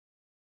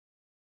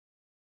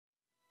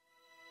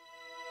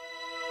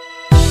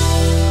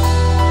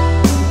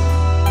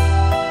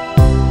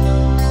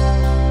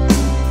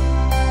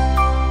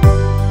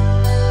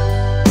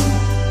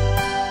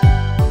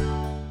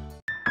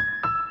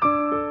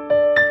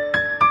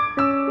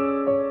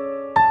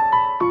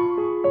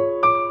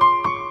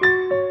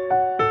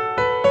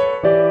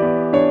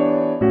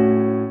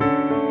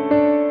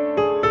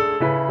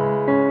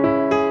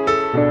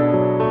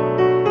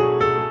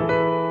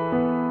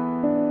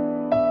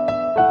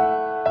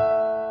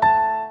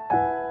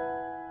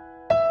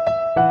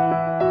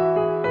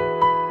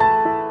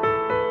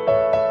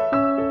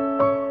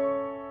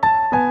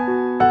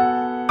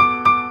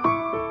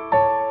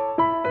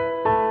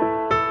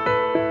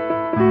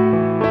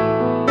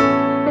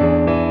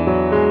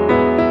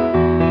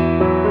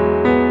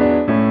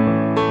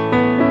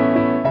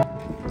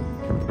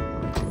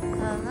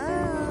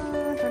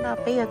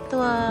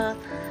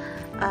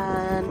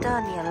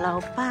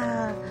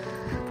Opa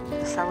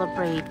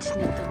celebrate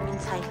nito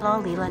minsay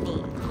lo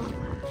Lealani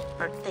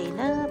birthday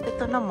na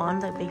pito na mon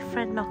like big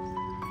friend no.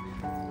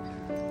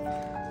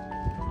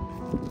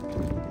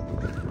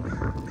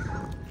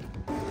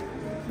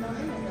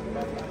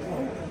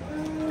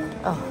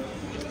 Oh.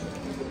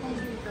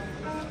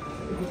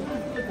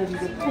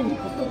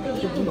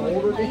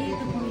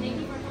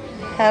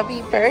 Happy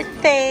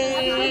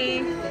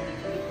birthday!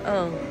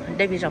 Oh,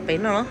 Debbie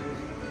Jopin, no?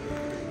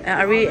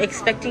 Are we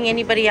expecting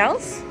anybody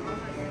else?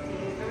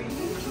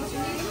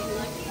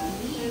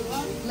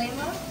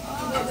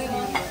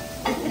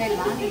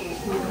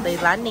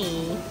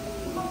 Lealani.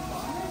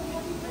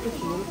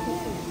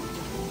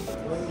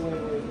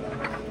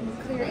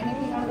 Clear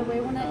anything out of the way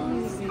when I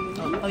use it.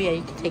 Oh yeah,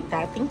 you can take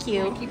that. Thank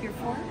you. Can I keep your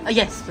fork? Oh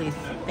yes, please.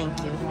 Thank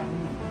you.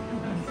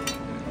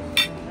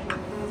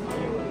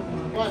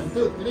 1,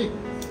 2, 3.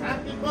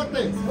 Happy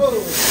birthday! Oh!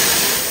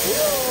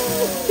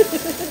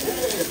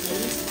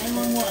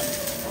 911.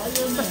 Why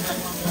you in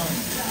 911?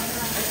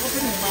 I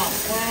open your mouth.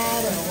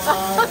 Water.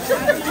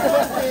 Happy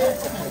birthday!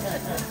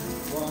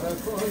 Water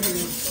for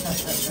you.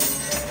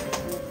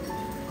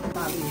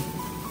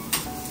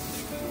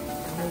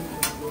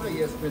 Oh,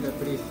 yes, brother,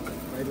 please.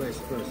 My rice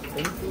first.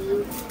 Thank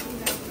you.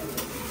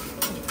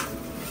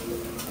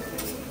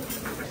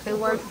 Who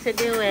wants to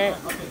do it?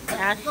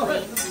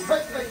 Ashley.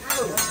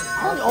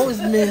 I always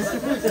miss.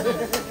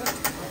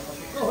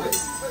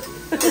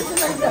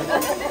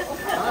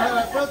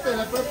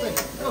 Birthday.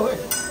 Go ahead.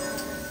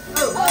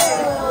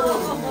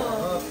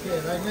 Okay,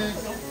 right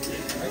next.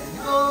 Right,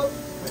 go.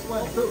 Right,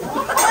 1, 2.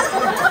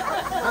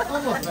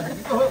 Almost. Right,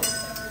 go.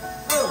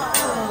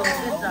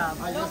 Good job.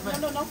 No,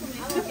 for me.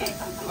 Okay.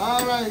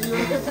 All right, you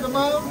want to get to the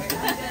mom?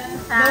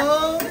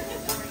 No.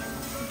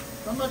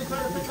 Somebody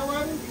try to pick the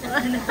one?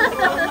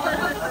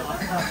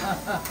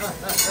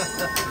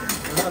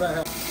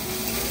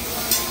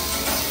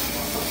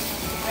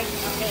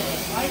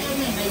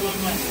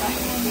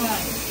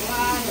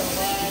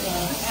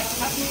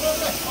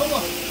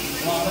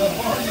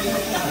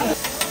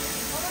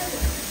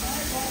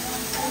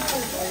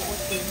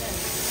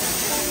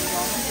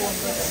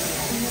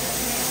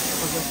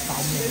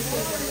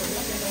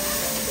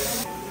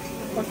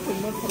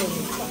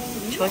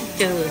 Chốt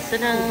trừ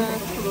xin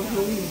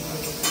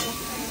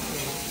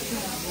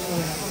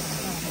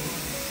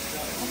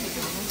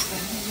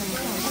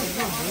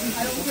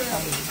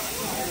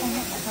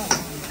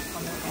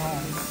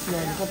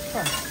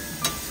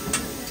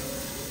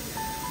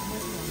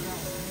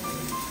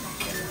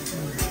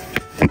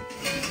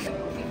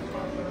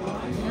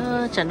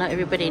chẳng nói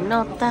everybody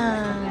know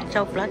ta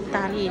châu black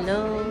ta gì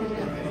luôn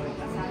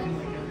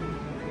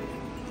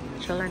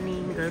cho là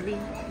nhìn gửi đi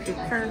thì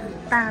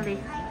ta đi.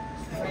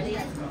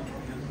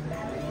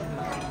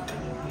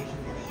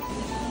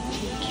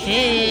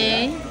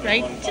 Okay,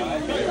 right to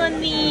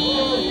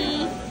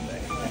Lealani.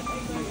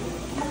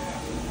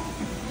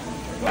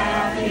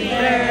 Happy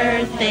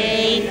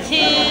birthday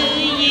to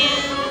you.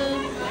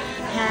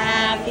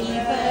 Happy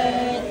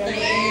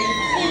birthday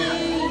to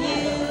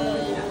you.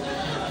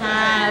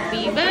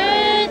 Happy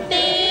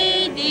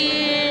birthday,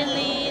 dear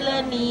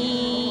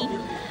Lealani.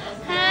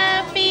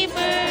 Happy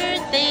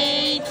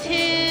birthday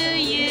to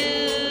you.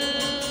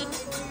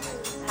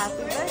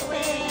 Happy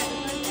birthday.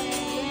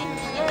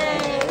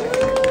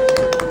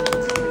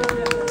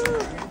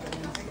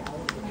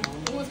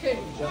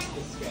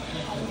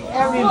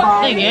 Everybody. I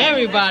think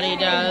everybody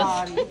does.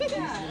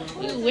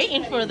 We're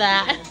waiting for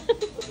that.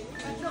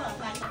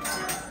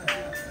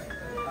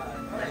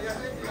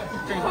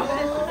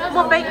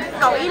 Một big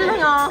cậu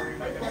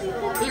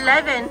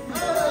 11.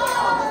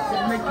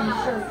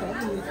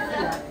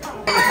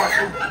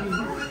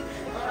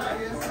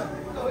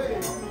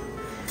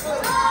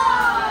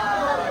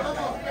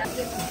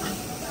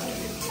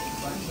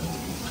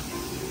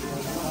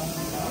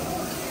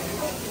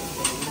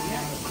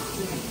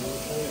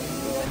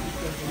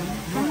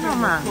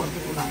 Không mà.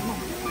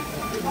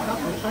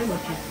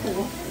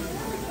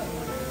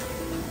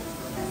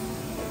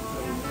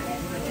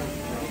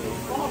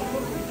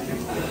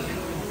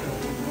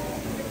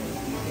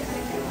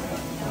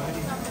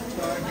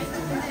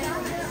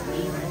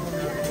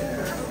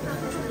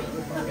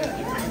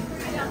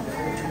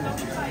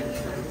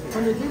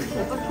 근데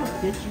진짜 딱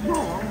되게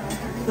귀여워.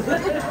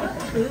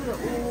 그래서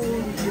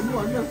너무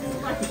완전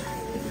순하게.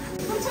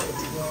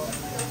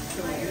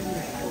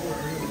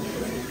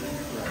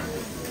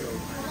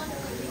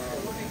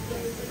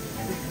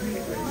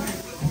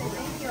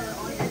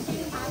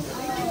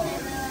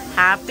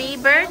 Happy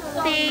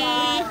birthday.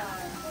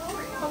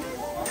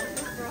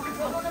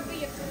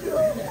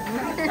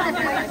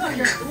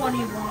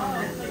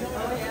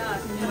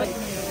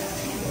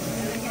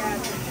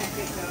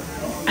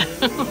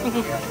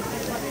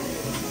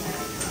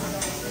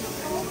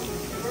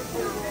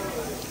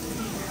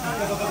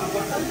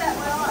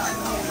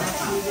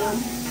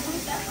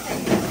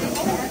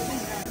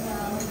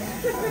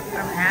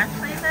 From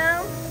Ashley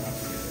though?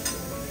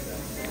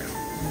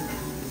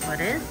 What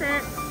is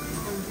it?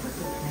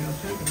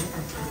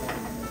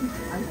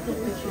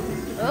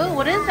 Oh,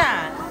 what is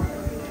that?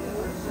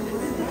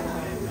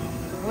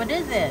 What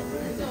is it?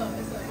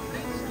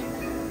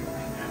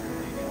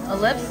 A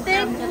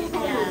lipstick?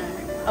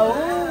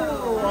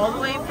 Oh, all the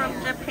way from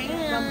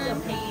Japan.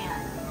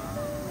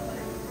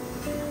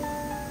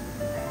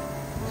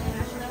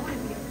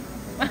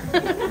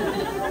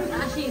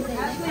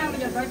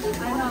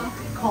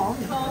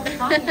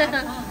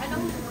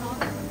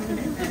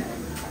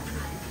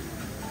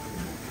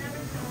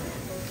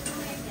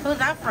 Who's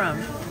that from?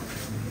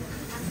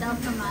 Stuff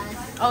from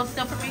us. Oh,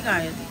 stuff from you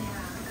guys.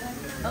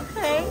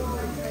 Okay.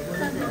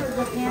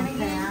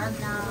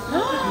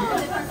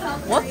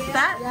 What's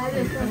that?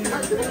 This is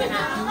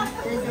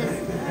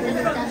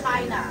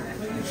China.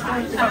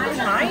 From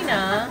China?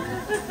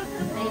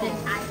 Made in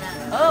China.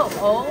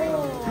 Oh.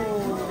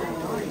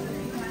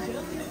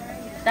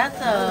 That's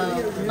a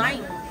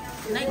night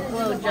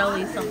glow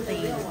jelly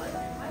something. It's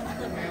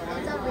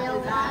a real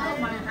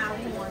one.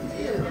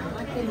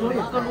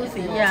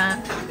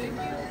 Yeah.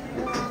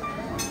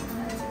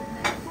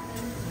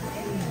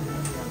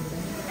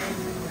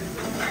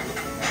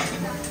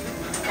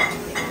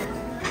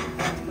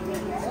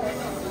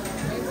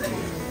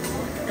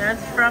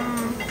 That's from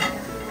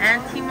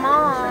Auntie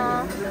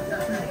Ma.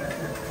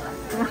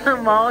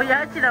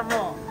 뭐야지라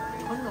뭐?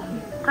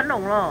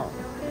 건농로.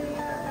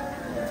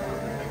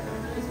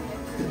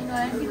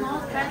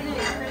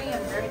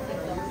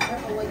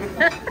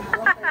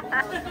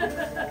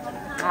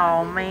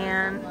 Oh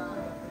man.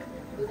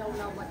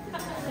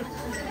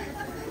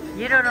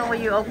 You don't know what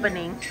you're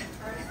opening.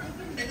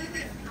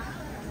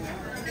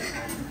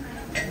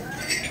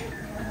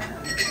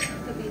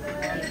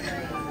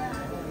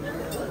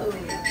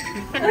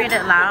 You can read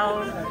it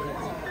loud.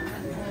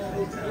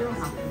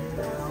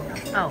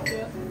 Oh.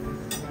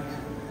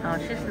 Oh,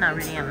 she's not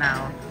reading it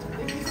loud.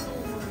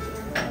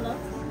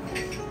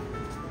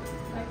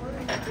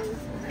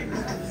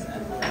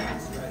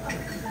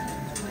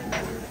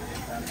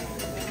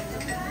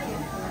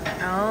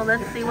 Oh,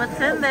 let's see what's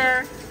in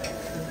there.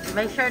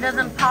 Make sure it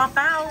doesn't pop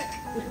out.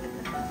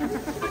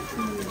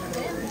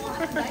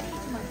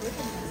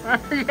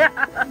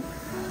 Yeah.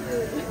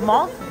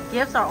 Most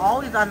gifts are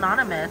always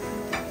anonymous.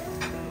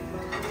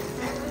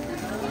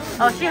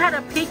 Oh, she had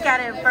a peek at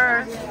it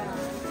first.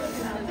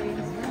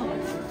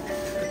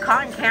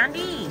 Cotton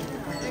candy.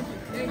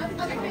 $1.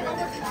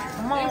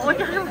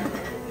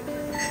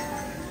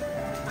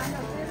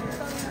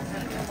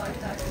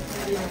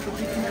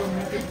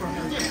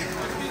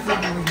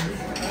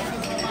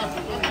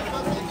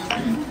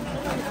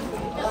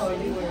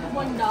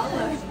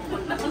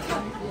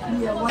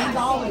 Yeah,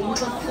 $1. You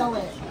just sell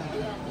it.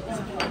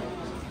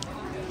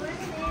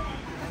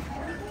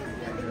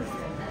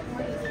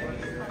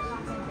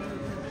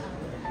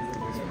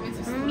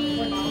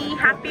 Me,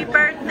 happy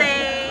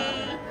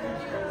birthday.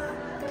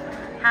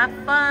 Have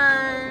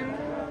fun.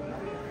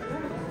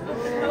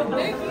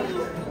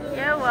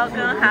 You're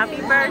welcome.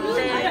 Happy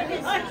birthday.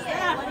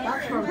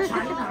 That's from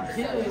China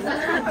too.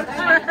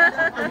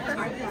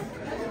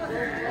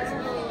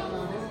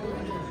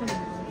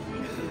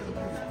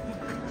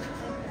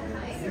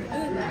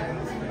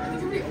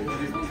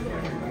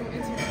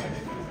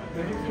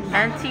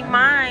 Auntie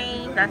Mai.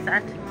 That's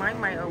Auntie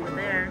Mai over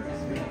there.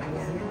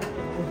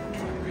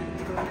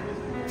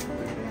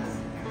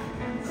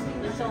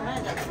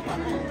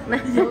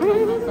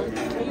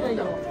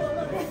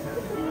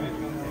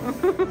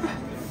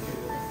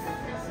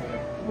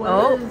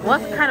 Oh,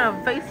 what kind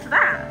of face is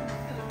that?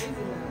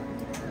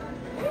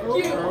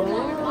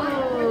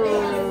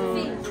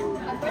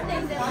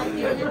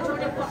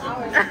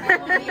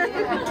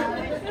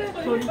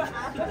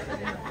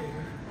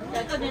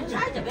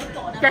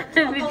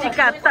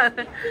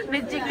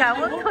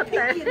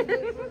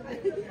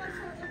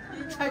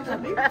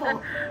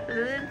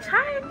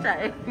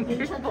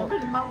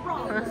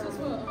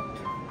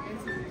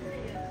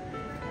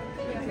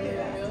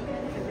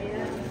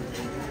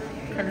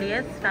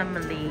 Kalia's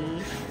family.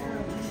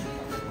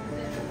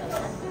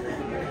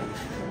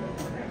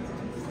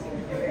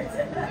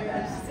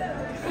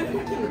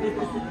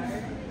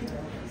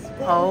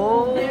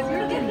 Oh.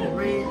 You're getting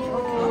rich.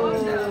 Oh.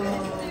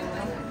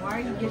 Why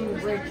are you getting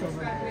rich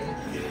over there?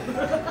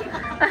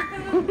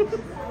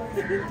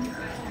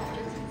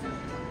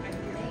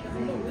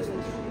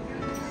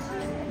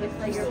 Looks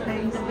like you're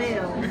paying the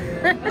bill.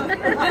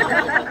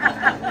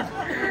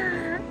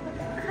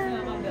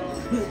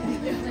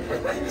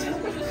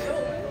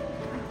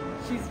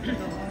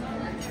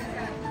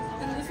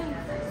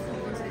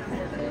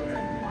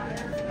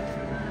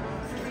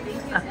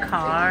 A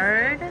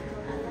card.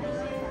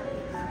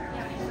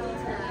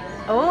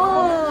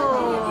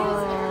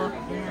 Oh,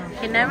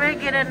 can never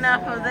get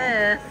enough of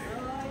this.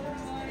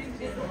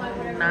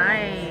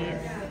 Nice.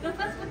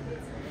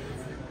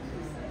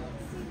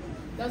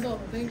 That's all.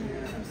 Thank you.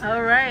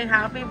 All right,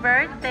 happy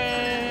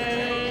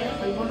birthday.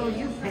 What are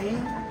you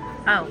paying?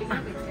 Oh.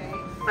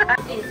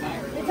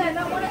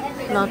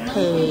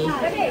 Latte.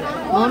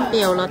 Ngon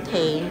tiêu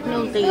latte.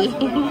 Milk tea.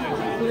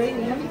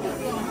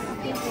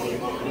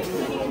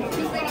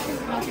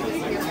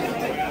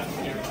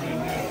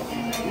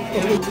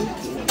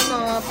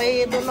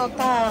 bây tôi nó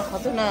ta khó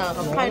tôi nào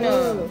khó khai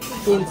nữa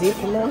tiền gì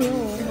cũng lo hiếu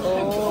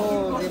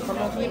gì khó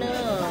nó thế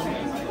nữa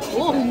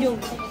nhiều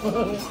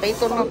bây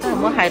tôi nó ta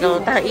mới hại đồ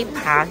ta ít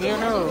phá thế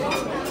nữa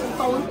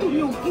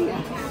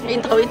ít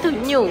thôi ít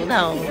nhiều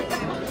nào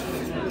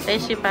đây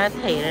là ba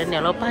thầy là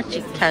nếu nó ba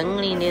chỉ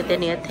kháng đi nè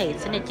tên này thầy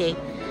sẽ này chị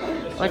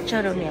ở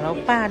cho đâu nếu nó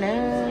ba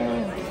nữa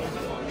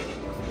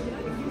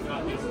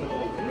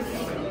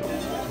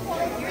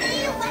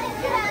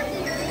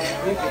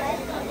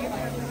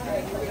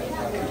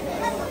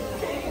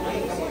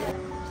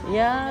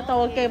yeah tao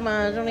ok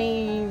mà trong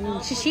này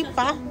ship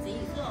ba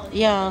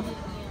yeah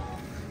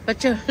bây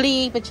giờ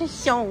ly bây giờ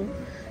xong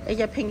bây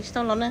giờ pin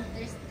xong rồi nè